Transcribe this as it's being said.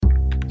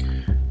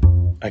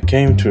I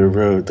came to a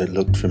road that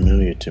looked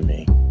familiar to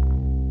me.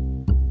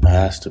 I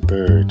asked a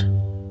bird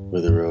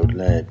where the road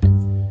led,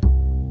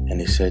 and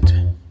he said,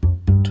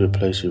 to a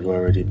place you've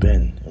already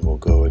been and will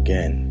go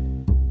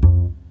again.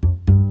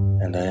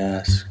 And I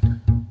asked,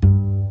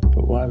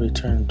 but why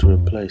return to a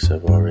place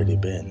I've already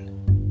been?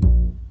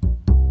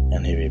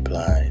 And he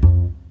replied,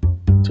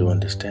 to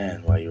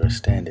understand why you are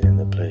standing in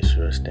the place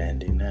you are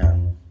standing now.